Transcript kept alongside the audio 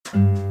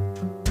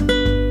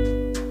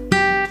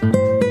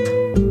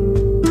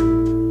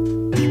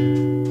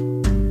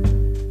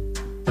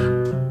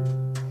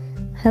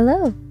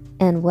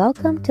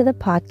welcome to the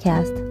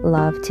podcast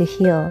Love to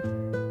Heal.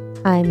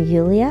 I'm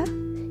Yulia,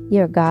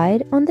 your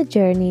guide on the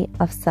journey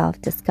of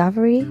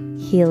self-discovery,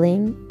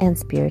 healing, and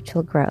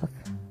spiritual growth.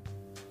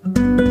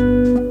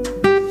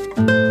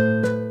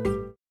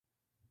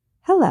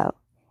 Hello,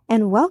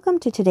 and welcome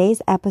to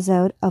today's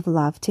episode of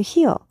Love to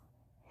Heal.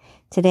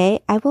 Today,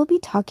 I will be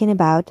talking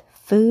about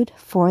food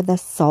for the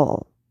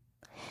soul.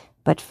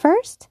 But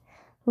first,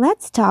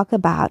 let's talk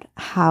about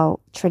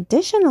how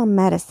traditional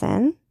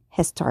medicine,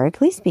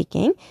 historically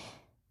speaking,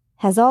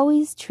 has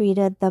always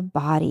treated the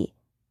body,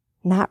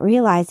 not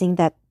realizing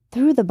that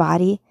through the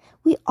body,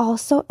 we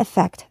also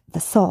affect the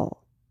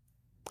soul.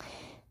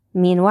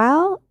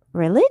 Meanwhile,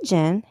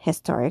 religion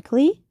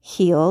historically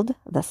healed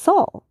the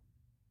soul.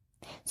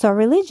 So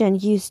religion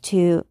used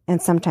to,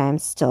 and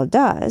sometimes still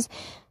does,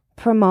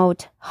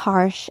 promote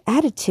harsh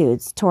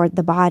attitudes toward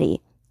the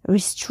body,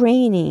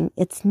 restraining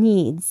its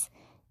needs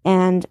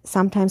and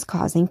sometimes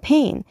causing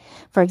pain.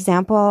 For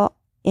example,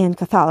 in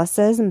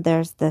Catholicism,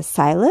 there's the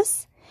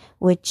cilice,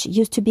 which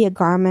used to be a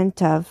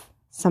garment of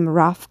some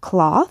rough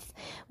cloth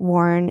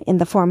worn in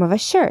the form of a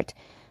shirt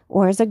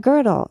or as a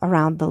girdle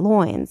around the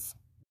loins.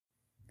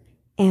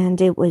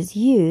 And it was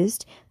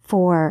used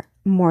for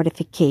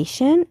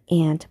mortification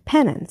and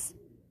penance.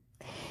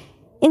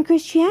 In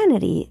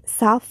Christianity,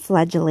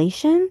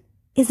 self-flagellation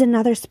is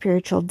another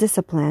spiritual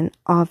discipline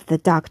of the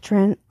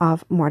doctrine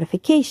of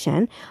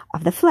mortification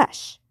of the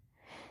flesh.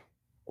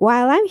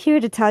 While I'm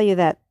here to tell you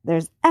that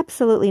there's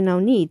absolutely no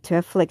need to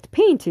inflict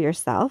pain to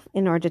yourself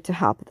in order to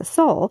help the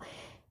soul,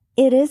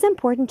 it is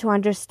important to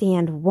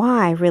understand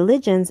why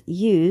religions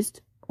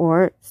used,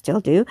 or still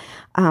do,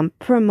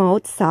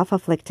 promote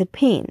self-afflicted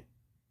pain.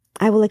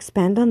 I will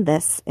expand on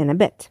this in a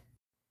bit.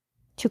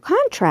 To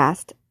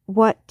contrast,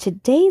 what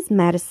today's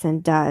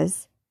medicine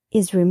does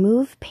is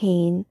remove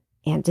pain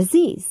and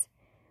disease,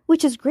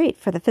 which is great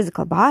for the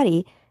physical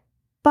body,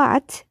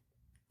 but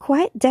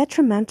quite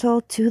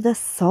detrimental to the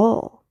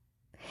soul.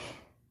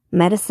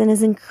 Medicine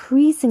is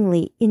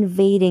increasingly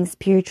invading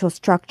spiritual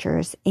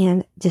structures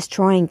and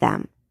destroying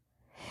them.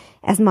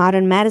 As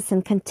modern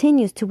medicine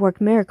continues to work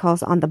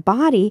miracles on the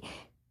body,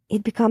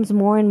 it becomes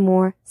more and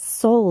more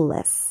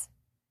soulless.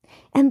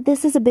 And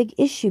this is a big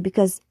issue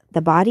because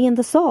the body and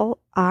the soul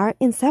are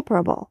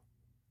inseparable.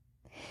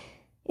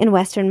 In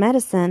Western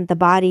medicine, the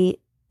body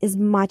is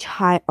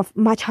of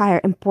much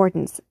higher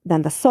importance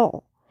than the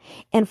soul.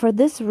 And for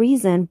this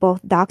reason,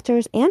 both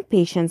doctors and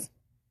patients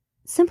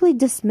simply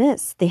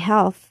dismiss the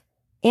health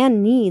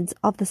and needs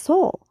of the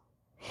soul,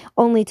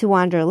 only to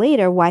wonder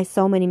later why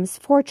so many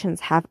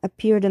misfortunes have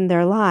appeared in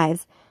their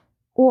lives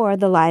or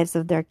the lives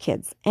of their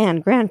kids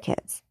and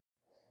grandkids.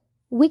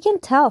 We can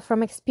tell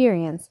from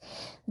experience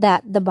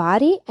that the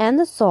body and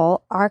the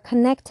soul are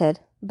connected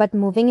but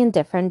moving in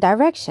different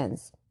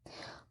directions.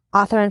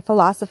 Author and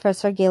philosopher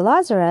Sergei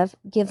Lazarev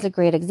gives a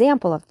great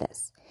example of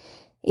this.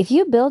 If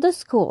you build a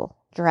school,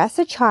 dress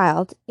a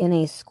child in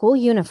a school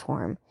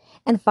uniform,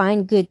 and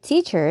find good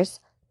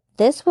teachers,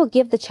 this will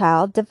give the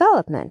child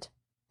development.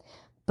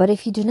 But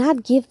if you do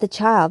not give the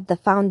child the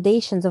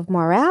foundations of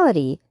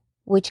morality,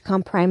 which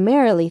come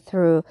primarily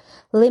through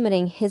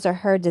limiting his or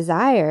her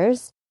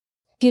desires,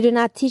 if you do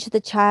not teach the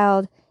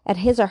child at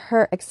his or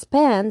her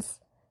expense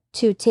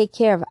to take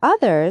care of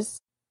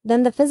others,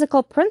 then the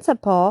physical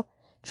principle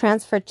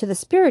transferred to the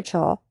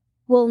spiritual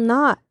will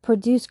not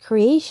produce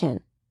creation,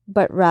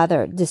 but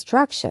rather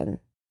destruction.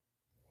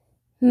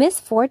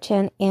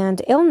 Misfortune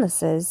and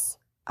illnesses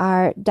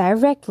are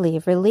directly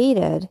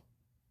related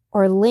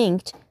or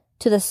linked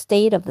to the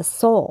state of the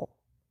soul.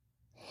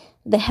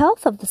 The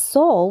health of the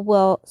soul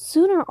will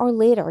sooner or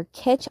later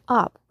catch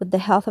up with the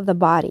health of the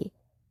body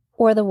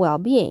or the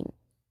well-being.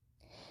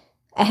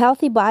 A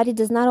healthy body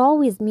does not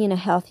always mean a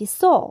healthy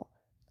soul.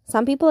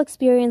 Some people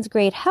experience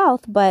great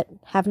health but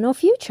have no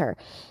future,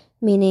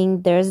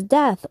 meaning there's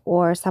death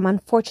or some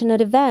unfortunate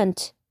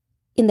event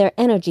in their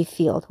energy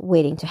field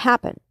waiting to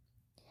happen.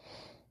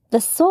 The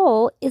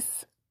soul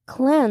is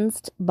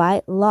cleansed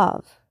by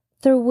love,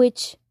 through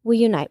which we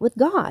unite with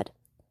God.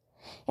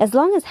 As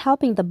long as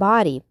helping the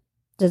body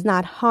does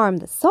not harm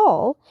the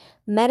soul,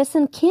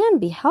 medicine can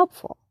be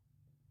helpful.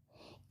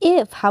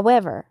 If,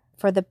 however,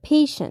 for the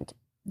patient,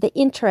 the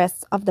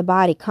interests of the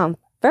body come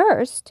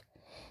first,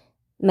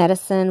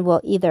 medicine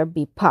will either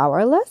be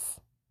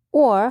powerless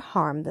or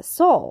harm the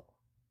soul.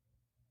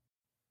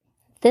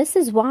 This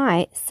is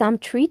why some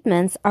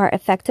treatments are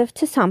effective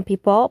to some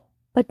people,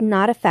 but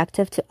not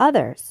effective to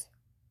others.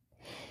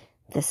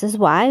 This is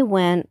why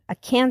when a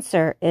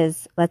cancer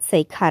is, let's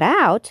say, cut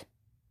out,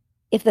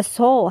 if the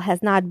soul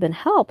has not been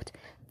helped,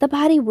 the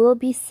body will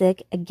be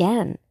sick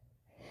again.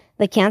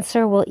 The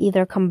cancer will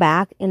either come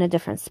back in a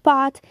different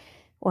spot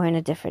or in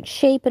a different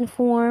shape and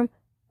form,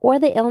 or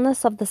the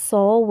illness of the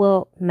soul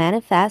will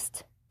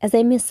manifest as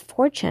a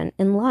misfortune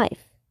in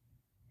life.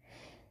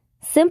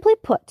 Simply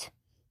put,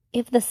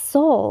 if the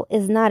soul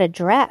is not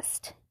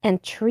addressed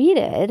and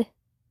treated,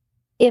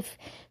 if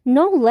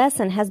no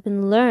lesson has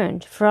been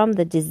learned from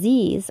the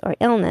disease or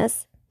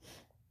illness,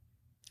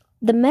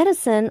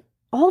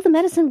 all the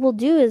medicine will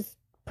do is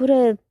put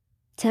a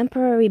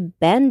temporary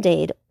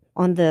band-aid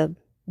on the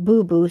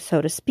boo-boo,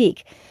 so to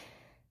speak.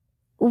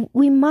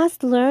 We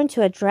must learn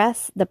to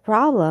address the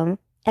problem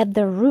at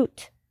the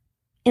root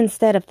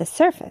instead of the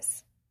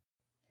surface.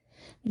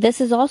 This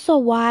is also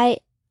why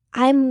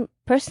I'm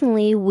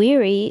personally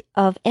weary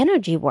of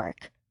energy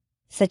work,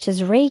 such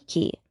as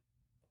Reiki.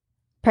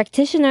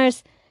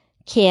 Practitioners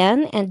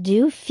can and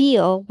do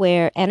feel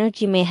where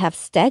energy may have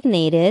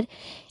stagnated,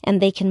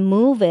 and they can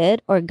move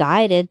it or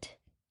guide it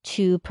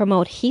to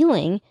promote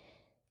healing.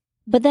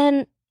 But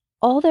then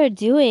all they're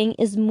doing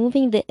is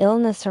moving the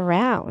illness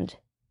around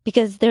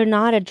because they're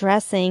not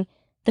addressing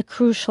the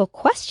crucial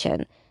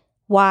question.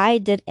 Why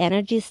did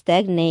energy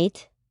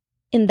stagnate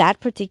in that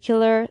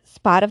particular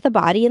spot of the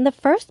body in the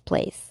first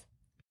place?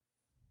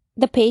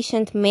 The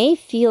patient may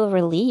feel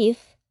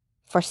relief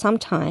for some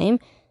time,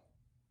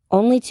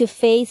 only to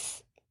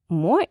face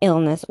more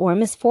illness or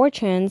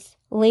misfortunes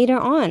later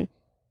on,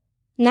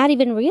 not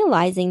even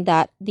realizing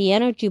that the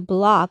energy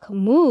block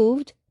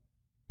moved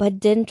but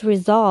didn't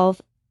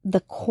resolve the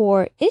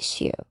core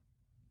issue.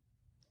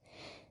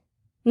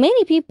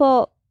 Many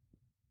people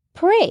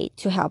pray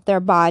to help their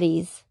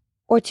bodies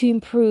or to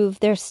improve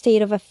their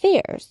state of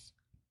affairs.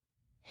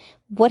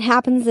 What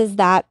happens is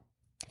that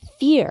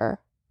fear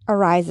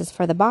arises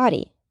for the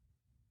body,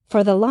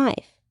 for the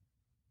life.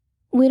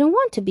 We don't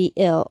want to be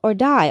ill or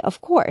die,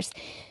 of course.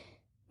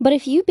 But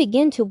if you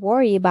begin to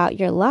worry about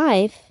your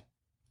life,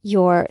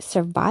 your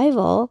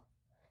survival,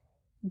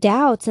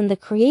 doubts in the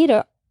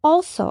Creator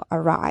also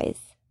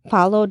arise,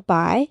 followed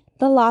by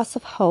the loss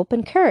of hope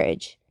and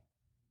courage.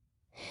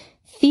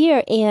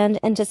 Fear and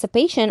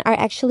anticipation are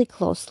actually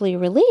closely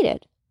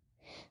related.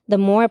 The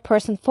more a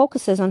person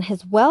focuses on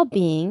his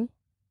well-being,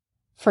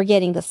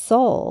 forgetting the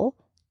soul,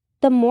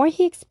 the more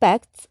he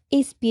expects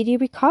a speedy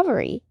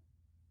recovery,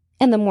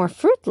 and the more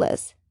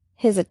fruitless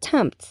his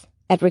attempts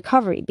at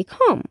recovery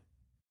become.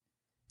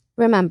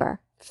 Remember,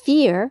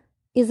 fear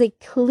is a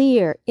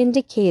clear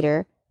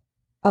indicator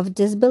of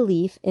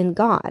disbelief in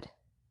God.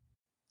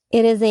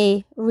 It is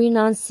a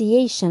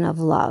renunciation of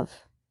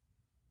love.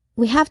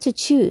 We have to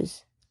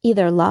choose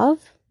either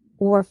love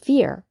or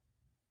fear.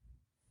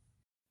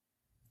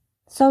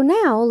 So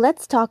now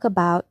let's talk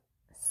about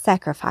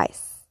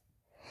sacrifice.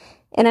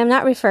 And I'm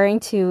not referring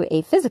to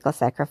a physical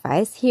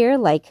sacrifice here,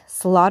 like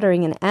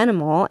slaughtering an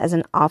animal as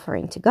an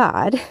offering to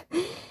God.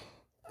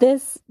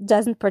 This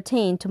doesn't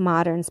pertain to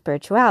modern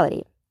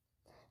spirituality.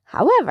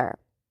 However,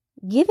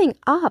 giving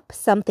up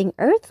something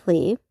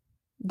earthly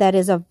that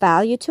is of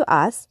value to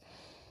us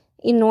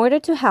in order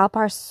to help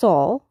our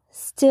soul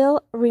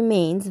still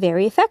remains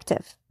very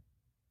effective.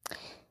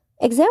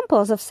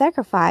 Examples of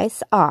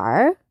sacrifice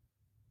are,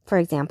 for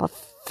example,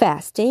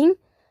 fasting,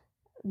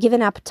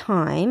 giving up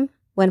time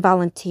when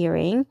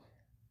volunteering,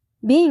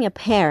 being a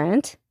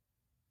parent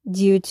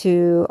due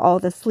to all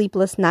the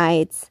sleepless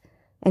nights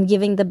and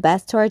giving the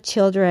best to our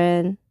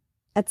children,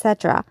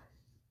 etc.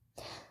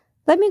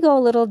 Let me go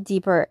a little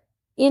deeper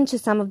into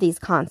some of these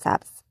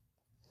concepts.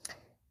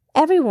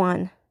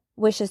 Everyone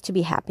wishes to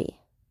be happy.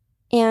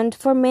 And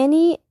for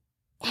many,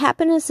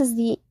 happiness is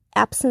the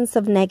absence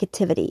of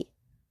negativity.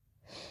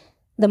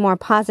 The more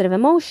positive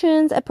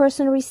emotions a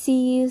person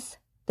receives,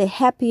 the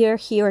happier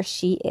he or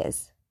she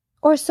is.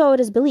 Or so it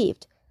is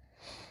believed.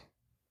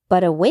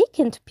 But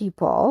awakened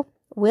people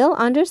will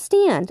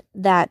understand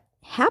that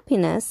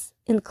happiness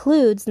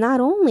includes not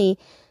only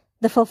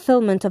the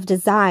fulfillment of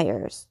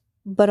desires,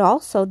 but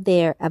also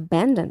their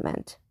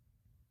abandonment.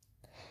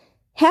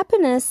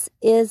 Happiness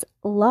is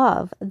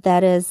love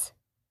that is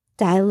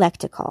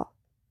dialectical.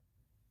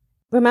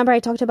 Remember I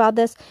talked about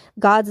this?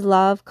 God's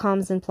love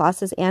comes in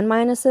pluses and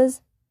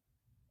minuses.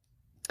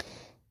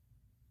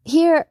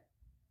 Here,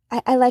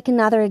 I like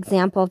another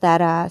example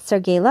that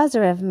Sergei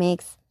Lazarev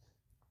makes.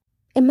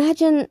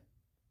 Imagine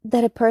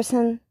that a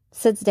person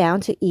sits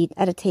down to eat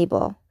at a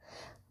table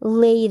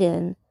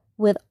laden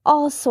with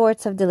all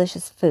sorts of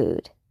delicious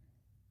food.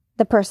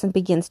 The person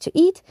begins to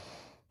eat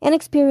and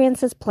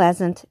experiences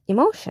pleasant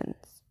emotions.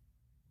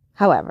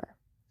 However,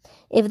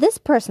 if this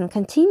person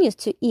continues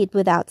to eat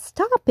without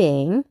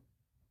stopping,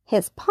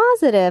 his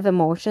positive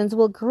emotions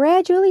will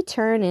gradually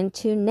turn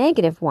into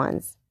negative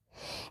ones.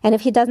 And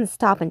if he doesn't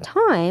stop in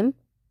time,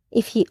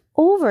 if he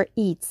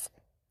overeats,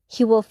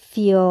 he will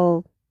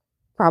feel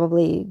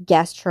probably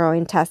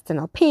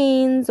gastrointestinal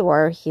pains,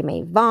 or he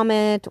may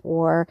vomit,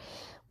 or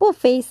will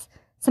face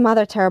some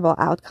other terrible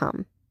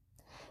outcome.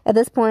 At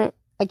this point,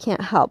 I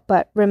can't help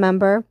but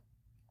remember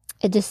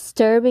a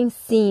disturbing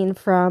scene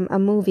from a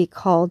movie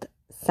called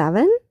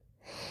Seven,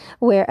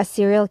 where a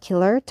serial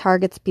killer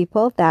targets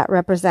people that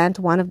represent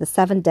one of the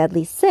 7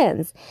 deadly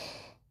sins.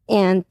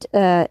 And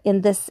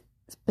in this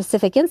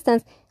specific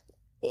instance,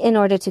 in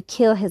order to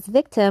kill his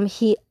victim,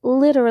 he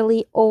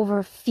literally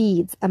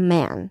overfeeds a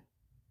man.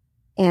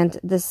 And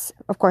this,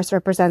 of course,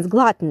 represents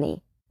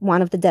gluttony,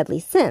 one of the deadly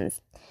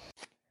sins.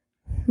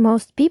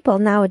 Most people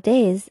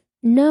nowadays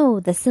know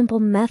the simple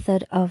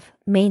method of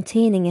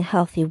maintaining a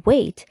healthy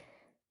weight,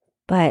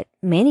 but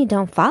many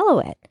don't follow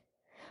it.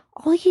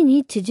 All you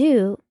need to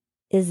do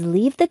is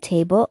leave the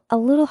table a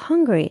little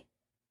hungry.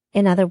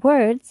 In other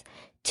words,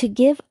 to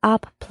give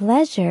up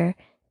pleasure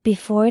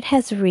before it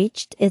has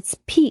reached its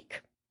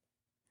peak.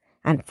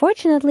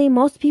 Unfortunately,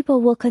 most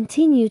people will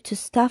continue to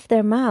stuff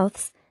their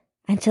mouths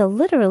until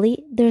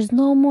literally there's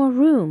no more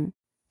room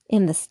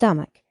in the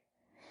stomach.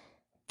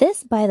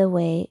 This, by the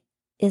way,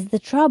 is the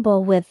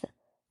trouble with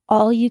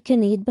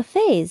all-you-can-eat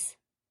buffets.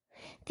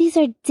 These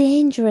are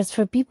dangerous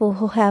for people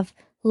who have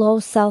low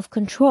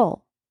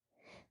self-control.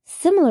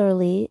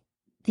 Similarly,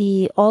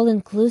 the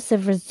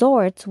all-inclusive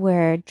resorts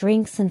where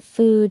drinks and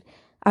food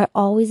are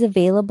always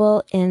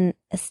available in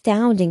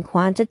astounding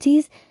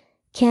quantities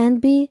can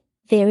be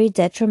very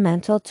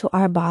detrimental to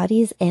our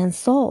bodies and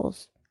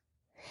souls.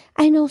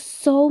 I know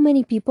so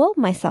many people,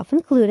 myself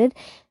included,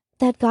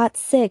 that got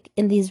sick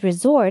in these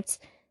resorts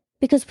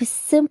because we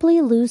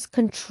simply lose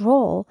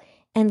control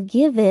and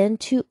give in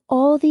to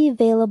all the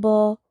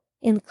available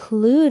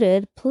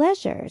included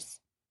pleasures.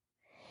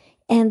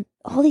 And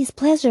all these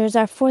pleasures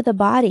are for the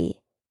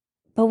body,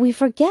 but we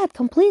forget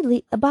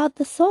completely about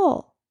the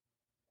soul.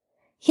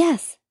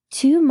 Yes,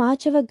 too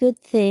much of a good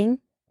thing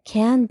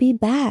can be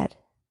bad.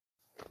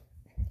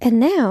 And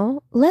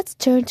now, let's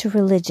turn to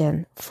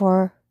religion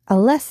for a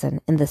lesson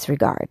in this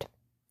regard.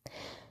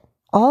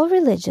 All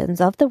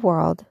religions of the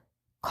world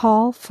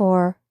call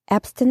for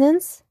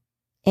abstinence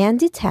and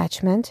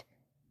detachment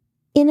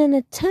in an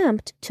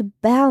attempt to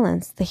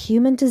balance the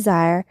human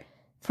desire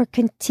for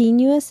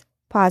continuous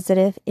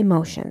positive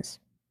emotions.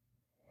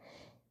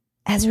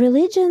 As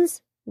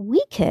religions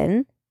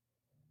weaken,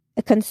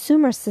 a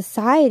consumer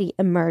society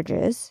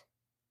emerges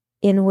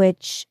in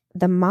which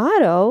the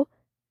motto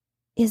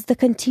is the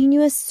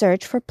continuous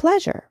search for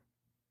pleasure.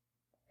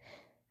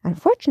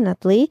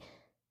 Unfortunately,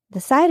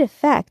 the side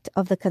effect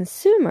of the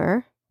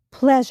consumer,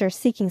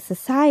 pleasure-seeking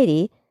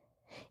society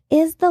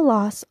is the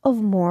loss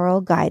of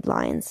moral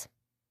guidelines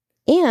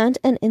and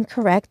an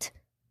incorrect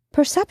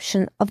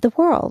perception of the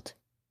world.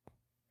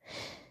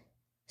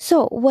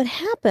 So what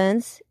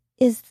happens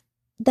is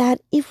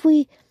that if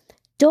we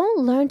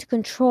don't learn to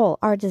control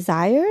our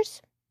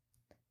desires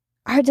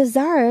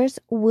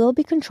will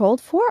be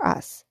controlled for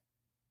us.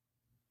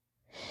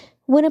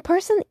 When a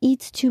person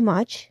eats too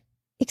much,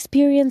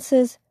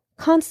 experiences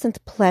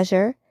constant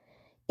pleasure,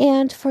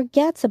 and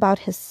forgets about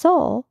his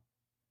soul,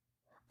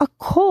 a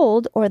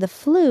cold or the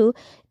flu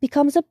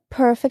becomes a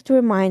perfect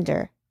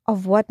reminder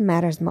of what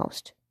matters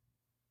most.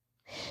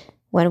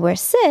 When we're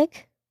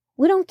sick,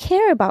 we don't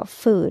care about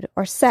food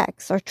or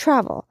sex or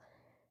travel.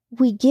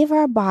 We give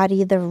our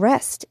body the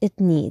rest it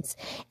needs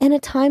and a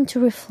time to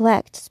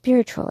reflect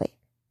spiritually.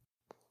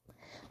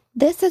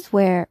 This is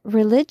where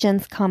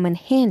religions come in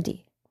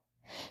handy,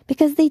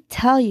 because they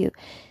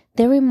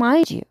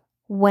remind you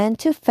when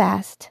to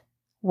fast,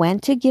 when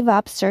to give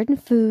up certain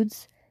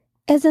foods,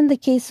 as in the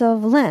case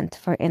of Lent,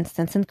 for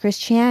instance, in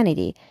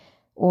Christianity,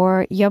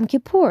 or Yom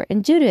Kippur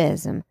in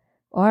Judaism,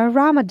 or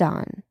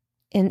Ramadan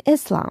in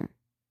Islam.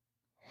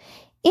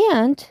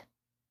 And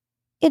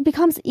it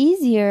becomes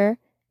easier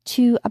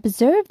to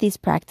observe these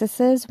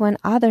practices when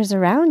others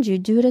around you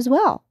do it as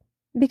well,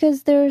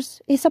 because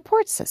there's a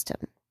support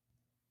system.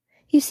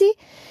 You see,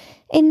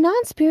 a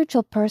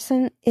non-spiritual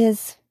person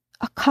is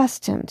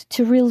accustomed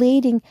to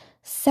relating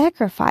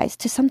sacrifice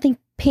to something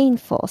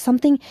painful,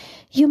 something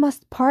you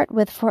must part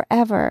with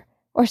forever,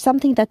 or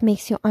something that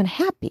makes you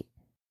unhappy.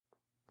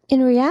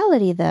 In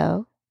reality,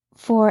 though,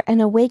 for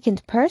an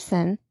awakened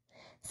person,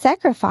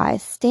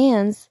 sacrifice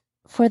stands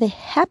for the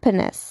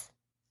happiness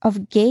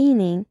of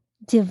gaining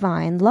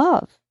divine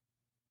love.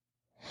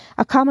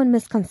 A common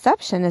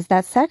misconception is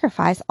that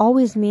sacrifice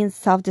always means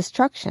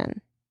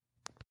self-destruction.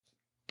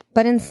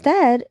 But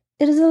instead,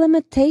 it is a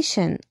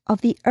limitation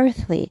of the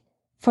earthly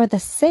for the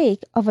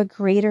sake of a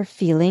greater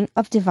feeling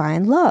of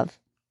divine love.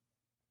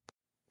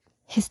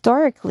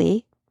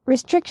 Historically,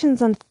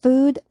 restrictions on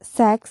food,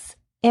 sex,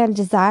 and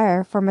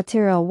desire for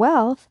material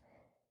wealth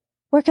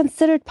were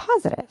considered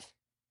positive.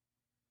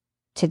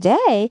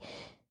 Today,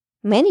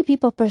 many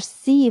people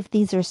perceive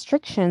these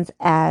restrictions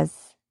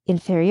as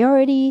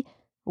inferiority,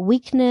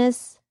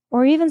 weakness,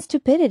 or even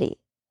stupidity.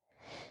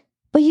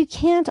 But you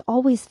can't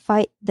always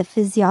fight the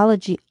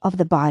physiology of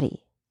the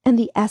body and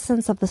the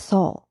essence of the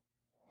soul.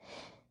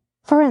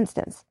 For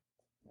instance,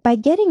 by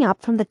getting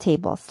up from the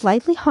table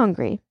slightly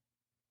hungry,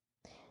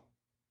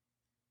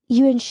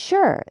 you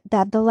ensure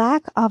that the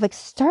lack of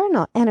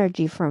external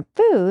energy from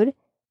food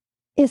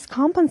is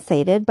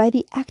compensated by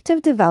the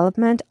active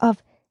development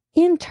of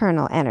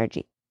internal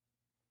energy.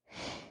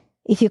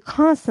 If you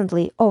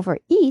constantly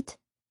overeat,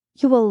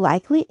 you will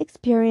likely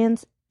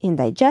experience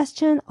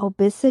indigestion,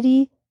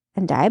 obesity,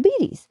 and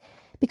diabetes,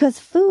 because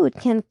food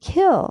can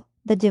kill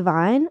the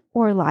divine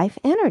or life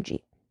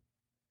energy.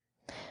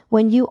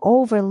 When you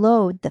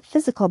overload the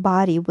physical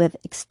body with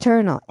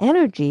external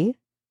energy,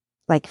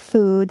 like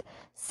food,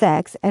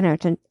 sex,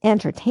 and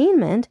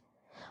entertainment,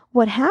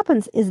 what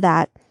happens is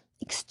that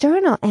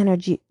external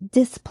energy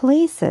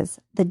displaces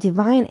the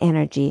divine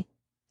energy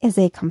as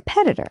a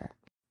competitor.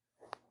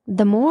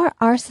 The more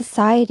our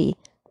society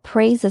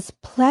praises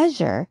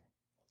pleasure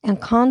and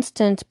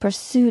constant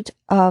pursuit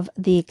of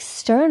the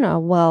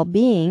external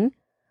well-being,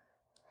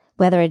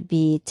 whether it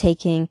be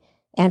taking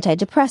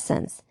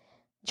antidepressants,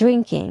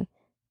 drinking,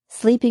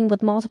 sleeping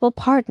with multiple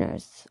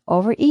partners,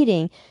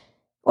 overeating,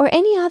 or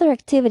any other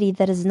activity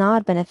that is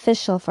not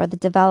beneficial for the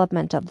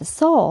development of the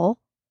soul,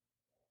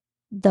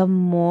 the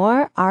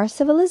more our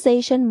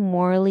civilization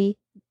morally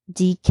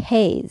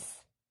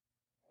decays.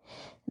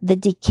 The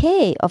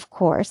decay, of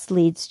course,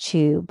 leads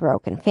to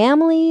broken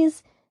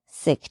families,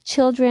 sick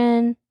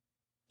children,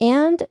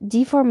 and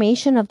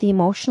deformation of the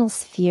emotional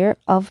sphere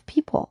of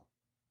people.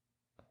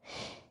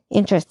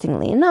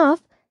 Interestingly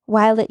enough,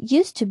 while it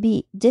used to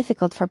be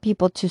difficult for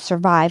people to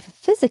survive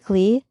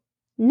physically,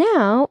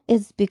 now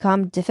it's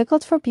become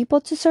difficult for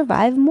people to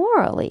survive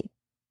morally.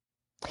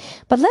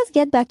 But let's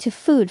get back to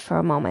food for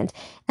a moment,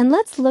 and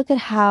let's look at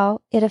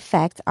how it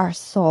affects our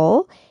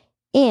soul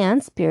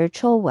and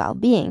spiritual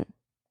well-being.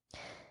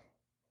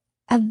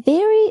 A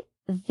very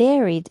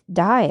varied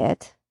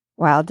diet,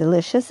 while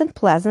delicious and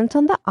pleasant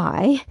on the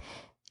eye,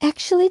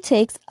 actually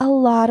takes a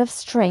lot of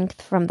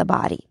strength from the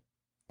body.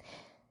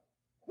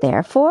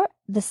 Therefore,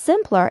 the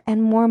simpler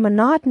and more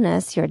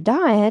monotonous your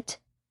diet,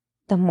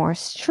 the more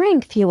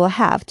strength you will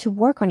have to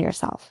work on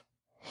yourself.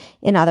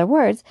 In other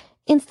words,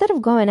 instead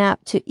of going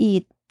out to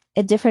eat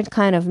a different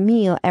kind of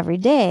meal every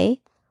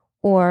day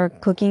or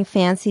cooking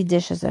fancy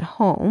dishes at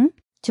home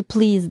to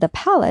please the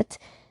palate,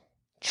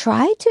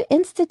 try to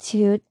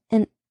institute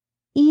an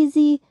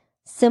easy,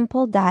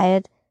 simple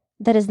diet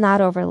that is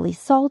not overly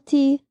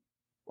salty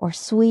or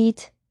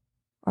sweet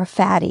or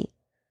fatty.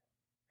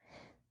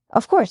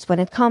 Of course, when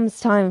it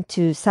comes time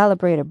to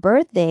celebrate a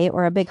birthday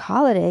or a big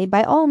holiday,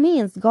 by all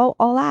means, go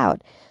all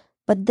out.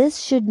 But this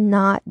should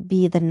not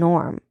be the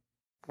norm.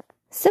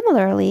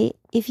 Similarly,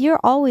 if you're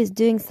always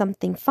doing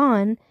something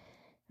fun,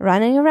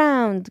 running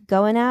around,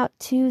 going out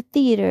to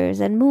theaters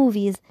and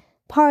movies,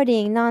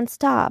 partying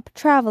nonstop,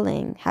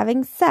 traveling,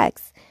 having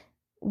sex,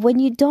 when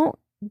you don't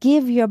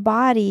give your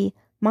body,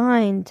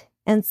 mind,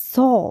 and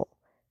soul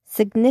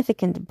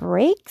significant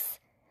breaks,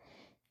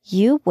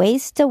 you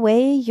waste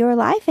away your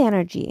life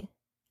energy,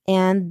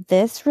 and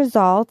this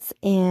results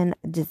in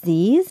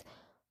disease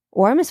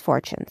or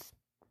misfortunes.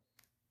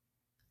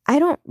 I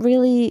don't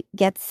really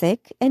get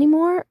sick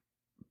anymore,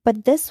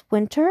 but this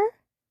winter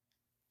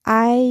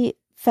I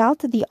felt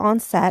the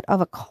onset of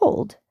a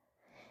cold.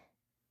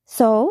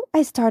 So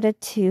I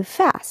started to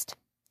fast.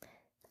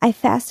 I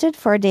fasted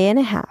for a day and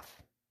a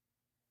half,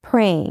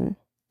 praying,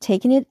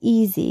 taking it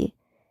easy,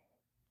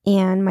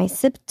 and my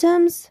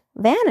symptoms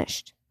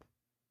vanished.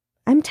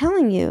 I'm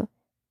telling you,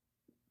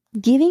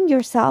 giving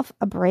yourself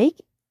a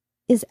break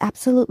is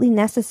absolutely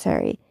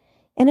necessary,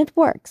 and it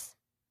works.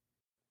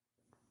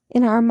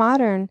 In our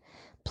modern,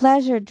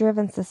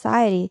 pleasure-driven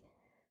society,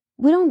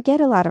 we don't get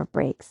a lot of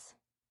breaks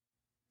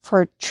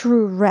for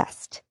true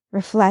rest,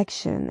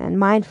 reflection, and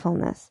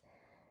mindfulness.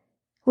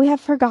 We have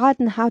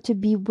forgotten how to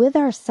be with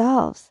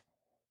ourselves.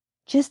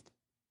 Just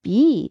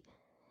be.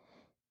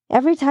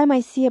 Every time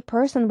I see a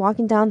person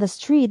walking down the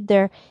street,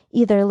 they're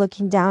either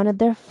looking down at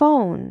their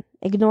phone,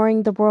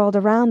 ignoring the world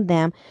around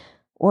them,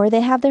 or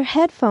they have their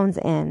headphones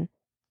in,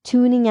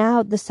 tuning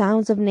out the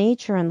sounds of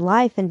nature and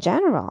life in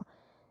general.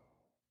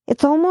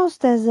 It's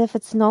almost as if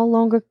it's no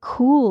longer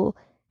cool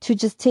to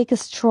just take a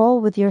stroll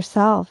with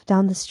yourself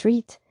down the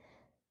street.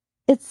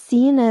 It's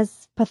seen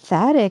as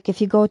pathetic if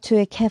you go to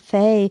a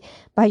cafe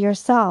by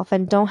yourself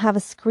and don't have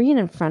a screen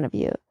in front of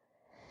you.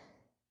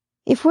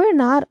 If we're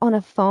not on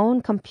a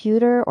phone,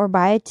 computer, or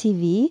by a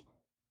TV,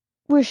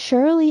 we're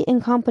surely in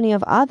company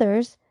of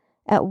others,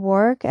 at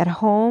work, at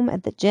home,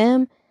 at the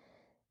gym.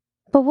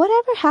 But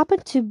whatever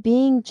happened to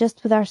being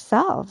just with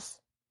ourselves?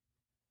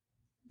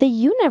 The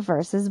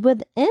universe is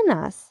within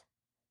us.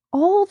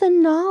 All the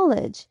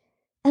knowledge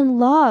and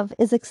love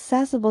is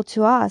accessible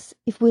to us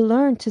if we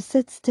learn to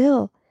sit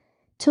still,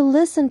 to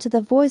listen to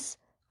the voice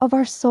of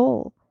our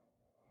soul.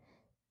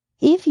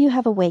 If you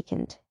have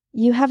awakened,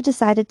 you have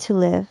decided to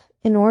live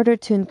in order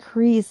to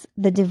increase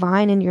the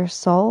divine in your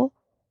soul,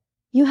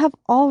 you have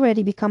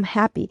already become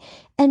happy,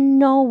 and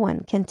no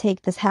one can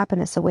take this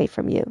happiness away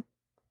from you.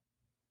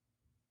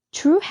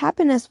 True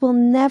happiness will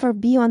never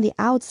be on the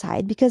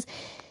outside, because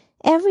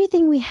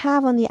everything we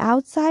have on the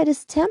outside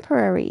is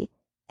temporary,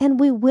 and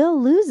we will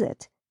lose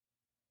it.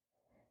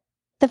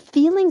 The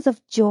feelings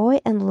of joy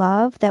and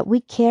love that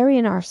we carry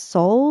in our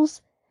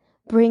souls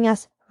bring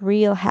us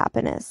real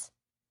happiness,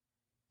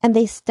 and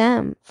they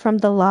stem from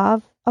the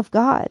love of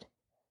God.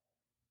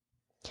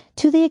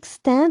 To the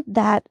extent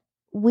that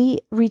we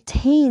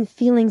retain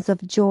feelings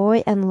of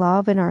joy and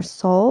love in our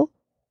soul,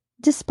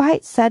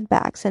 despite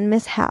setbacks and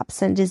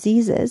mishaps and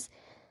diseases,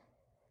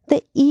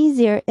 the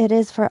easier it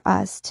is for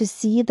us to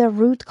see the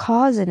root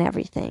cause in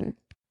everything.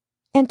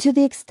 And to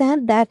the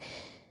extent that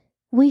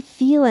we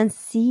feel and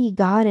see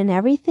God in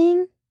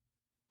everything,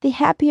 the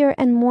happier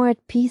and more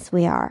at peace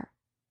we are.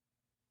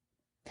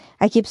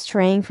 I keep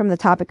straying from the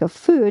topic of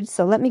food,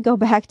 so let me go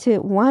back to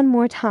it one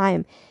more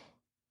time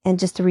and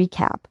just to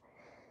recap.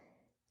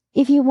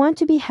 If you want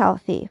to be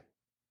healthy,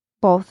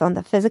 both on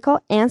the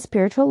physical and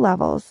spiritual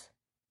levels,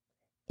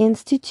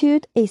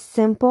 institute a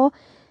simple,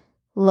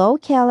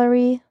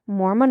 low-calorie,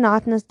 more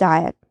monotonous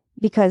diet,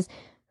 because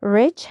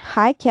Rich,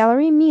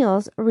 high-calorie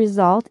meals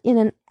result in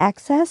an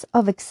excess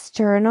of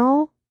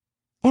external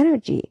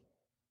energy,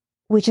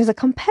 which is a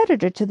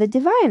competitor to the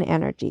divine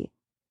energy,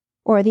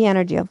 or the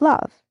energy of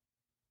love.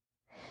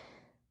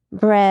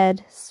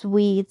 Bread,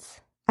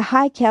 sweets, a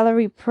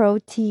high-calorie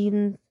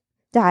protein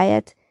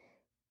diet.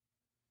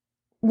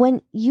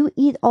 When you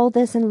eat all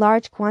this in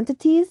large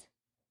quantities,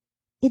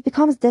 it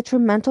becomes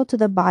detrimental to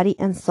the body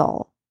and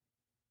soul.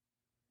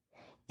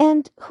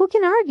 And who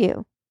can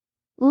argue?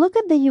 Look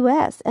at the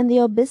US and the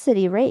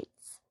obesity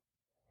rates.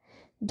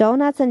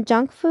 Donuts and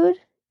junk food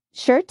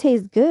sure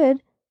taste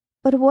good,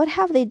 but what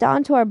have they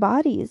done to our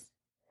bodies?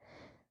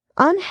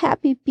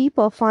 Unhappy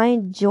people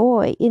find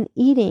joy in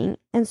eating,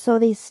 and so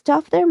they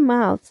stuff their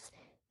mouths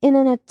in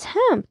an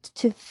attempt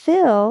to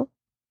fill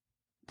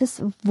this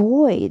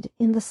void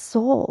in the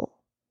soul.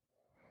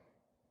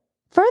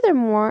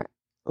 Furthermore,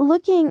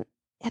 looking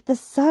at the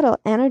subtle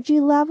energy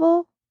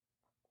level,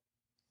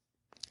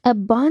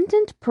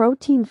 abundant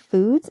protein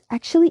foods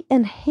actually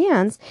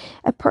enhance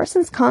a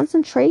person's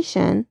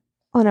concentration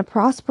on a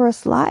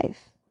prosperous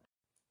life.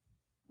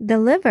 The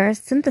liver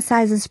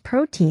synthesizes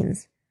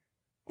proteins,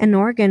 an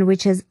organ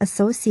which is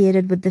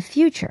associated with the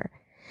future.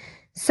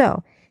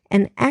 So,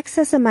 an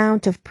excess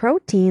amount of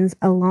proteins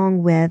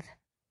along with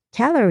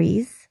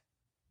calories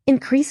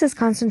increases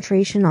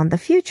concentration on the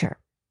future.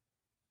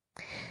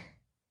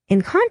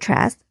 In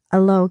contrast, a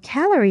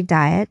low-calorie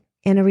diet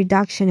and a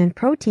reduction in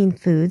protein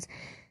foods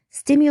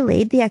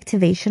stimulate the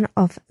activation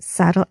of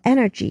subtle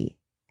energy,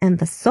 and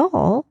the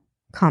soul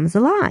comes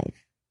alive.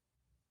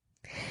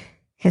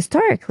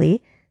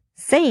 Historically,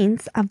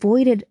 saints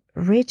avoided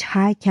rich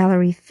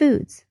high-calorie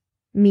foods,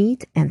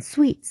 meat and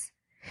sweets,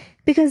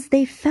 because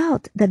they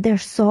felt that their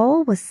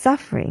soul was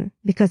suffering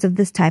because of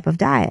this type of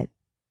diet.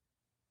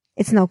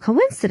 It's no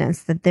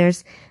coincidence that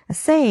there's a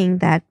saying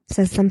that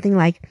says something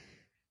like,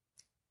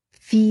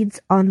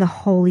 feeds on the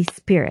Holy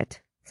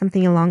Spirit,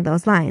 something along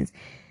those lines.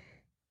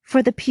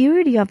 For the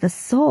purity of the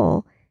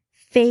soul,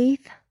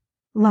 faith,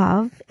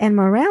 love, and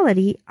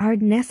morality are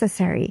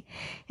necessary,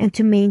 and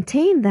to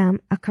maintain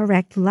them, a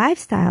correct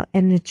lifestyle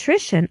and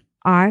nutrition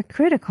are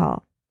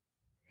critical.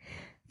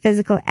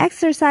 Physical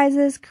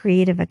exercises,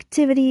 creative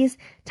activities,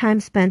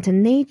 time spent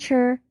in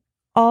nature,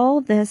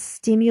 all this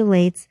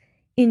stimulates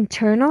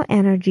internal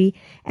energy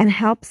and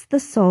helps the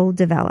soul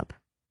develop.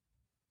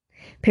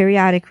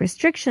 Periodic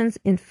restrictions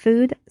in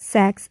food,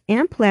 sex,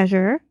 and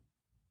pleasure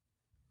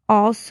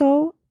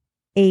also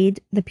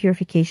aid the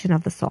purification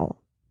of the soul.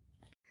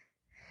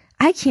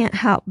 I can't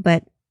help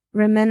but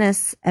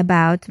reminisce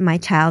about my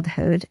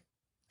childhood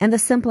and the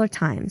simpler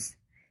times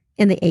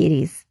in the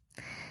 80s.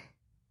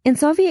 In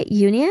Soviet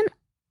Union,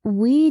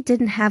 we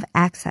didn't have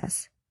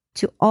access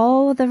to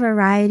all the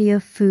variety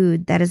of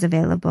food that is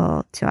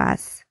available to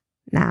us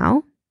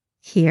now,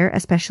 here,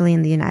 especially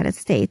in the United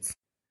States.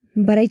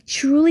 But I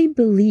truly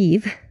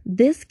believe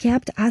this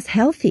kept us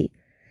healthy.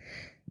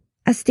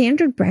 A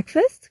standard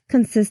breakfast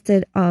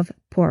consisted of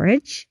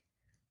porridge,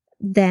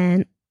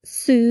 then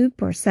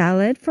soup or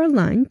salad for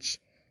lunch,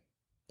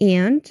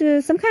 and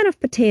some kind of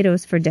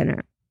potatoes for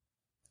dinner.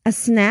 A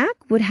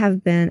snack would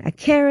have been a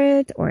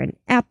carrot or an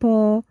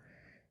apple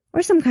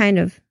or some kind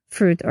of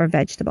fruit or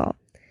vegetable.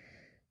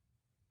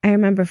 I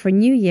remember for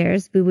New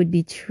Year's, we would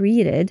be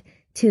treated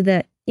to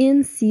the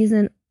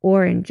in-season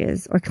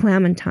oranges or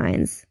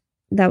clementines.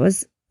 That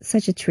was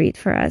such a treat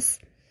for us.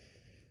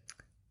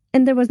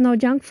 And there was no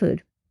junk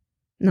food.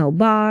 No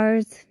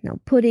bars, no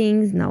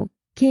puddings, no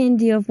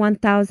candy of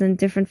 1,000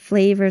 different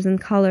flavors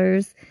and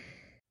colors,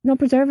 no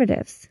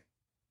preservatives,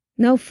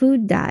 no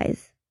food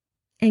dyes.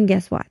 And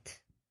guess what?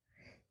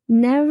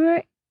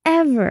 Never,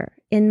 ever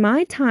in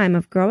my time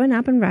of growing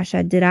up in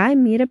Russia did I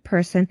meet a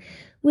person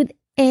with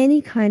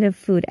any kind of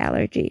food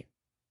allergy.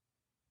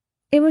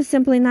 It was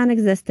simply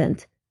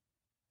non-existent.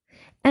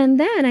 And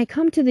then I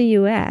come to the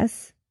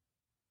US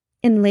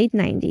in late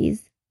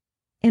 90s,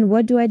 and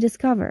what do I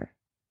discover?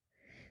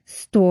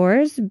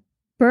 Stores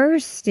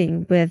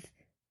bursting with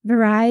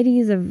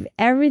varieties of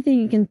everything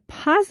you can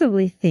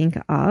possibly think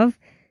of,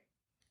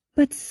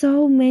 but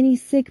so many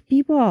sick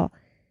people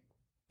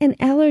and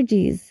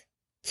allergies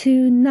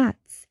to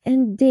nuts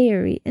and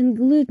dairy and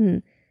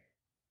gluten.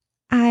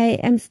 I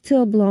am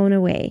still blown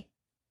away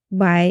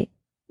by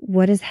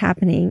what is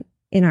happening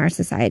in our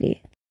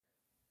society.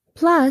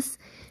 Plus,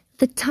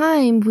 the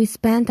time we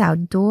spent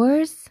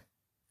outdoors,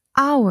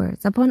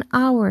 hours upon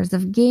hours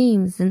of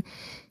games and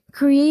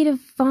creative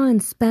fun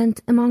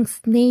spent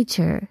amongst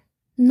nature,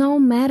 no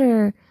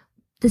matter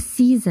the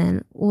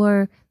season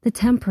or the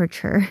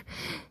temperature.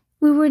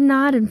 We were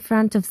not in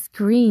front of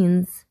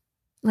screens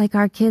like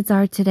our kids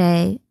are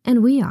today,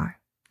 and we are,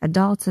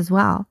 adults as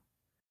well.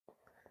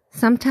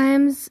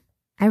 Sometimes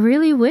I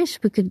really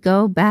wish we could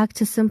go back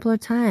to simpler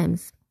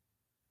times.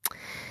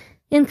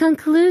 In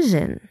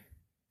conclusion,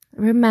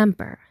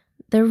 remember,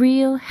 the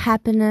real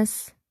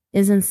happiness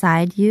is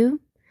inside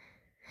you,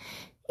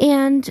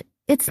 and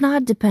it's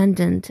not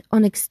dependent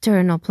on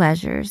external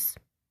pleasures.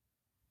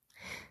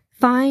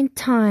 Find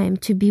time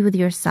to be with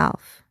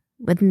yourself,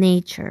 with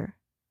nature,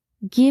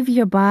 Give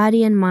your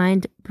body and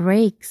mind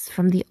breaks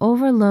from the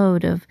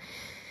overload of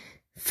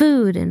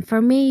food,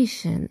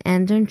 information,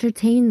 and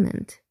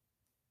entertainment.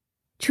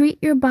 Treat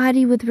your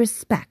body with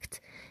respect.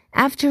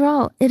 After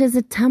all, it is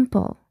a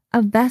temple,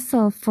 a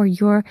vessel for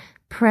your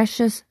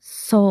precious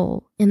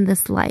soul in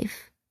this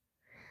life.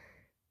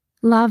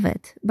 Love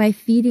it by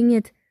feeding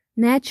it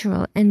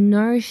natural and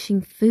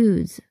nourishing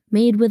foods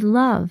made with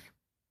love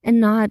and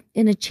not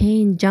in a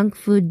chain junk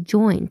food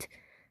joint.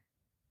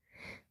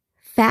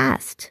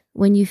 Fast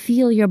when you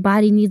feel your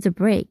body needs a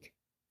break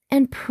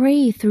and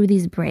pray through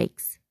these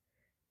breaks.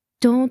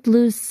 Don't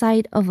lose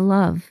sight of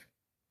love.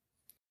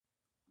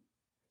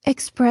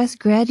 Express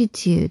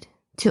gratitude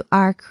to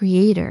our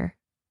Creator.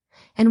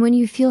 And when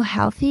you feel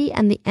healthy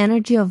and the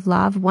energy of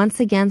love once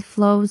again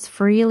flows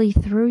freely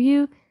through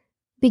you,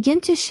 begin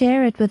to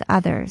share it with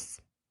others.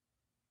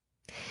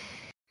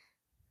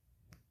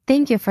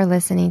 Thank you for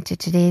listening to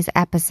today's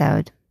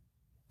episode.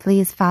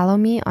 Please follow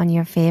me on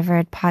your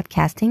favorite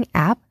podcasting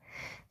app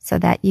so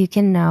that you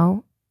can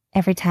know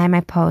every time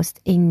I post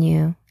a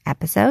new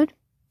episode.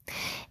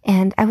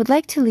 And I would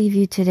like to leave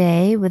you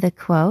today with a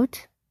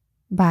quote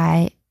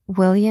by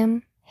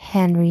William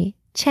Henry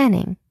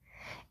Channing,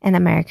 an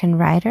American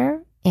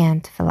writer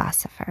and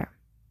philosopher.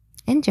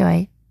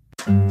 Enjoy.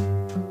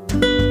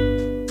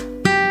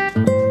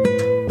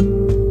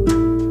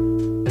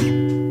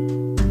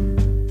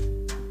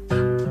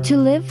 To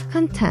live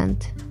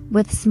content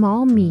with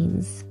small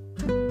means,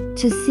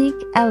 to seek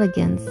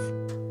elegance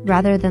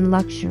rather than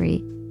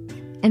luxury,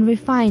 and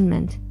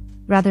refinement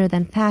rather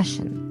than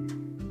fashion,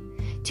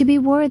 to be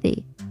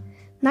worthy,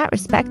 not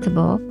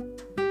respectable,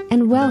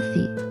 and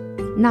wealthy,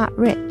 not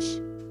rich,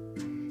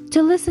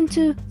 to listen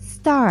to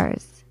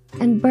stars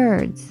and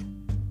birds,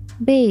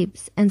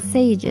 babes and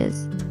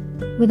sages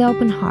with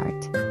open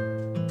heart,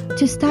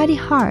 to study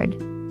hard,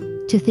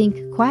 to think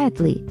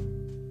quietly,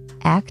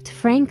 act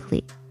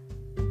frankly,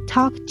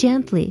 talk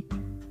gently,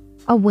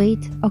 await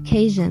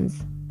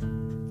occasions,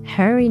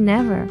 hurry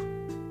never.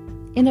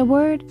 In a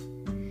word,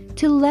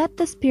 to let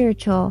the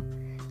spiritual,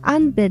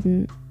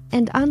 unbidden,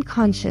 and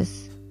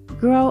unconscious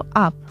grow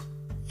up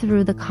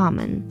through the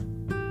common.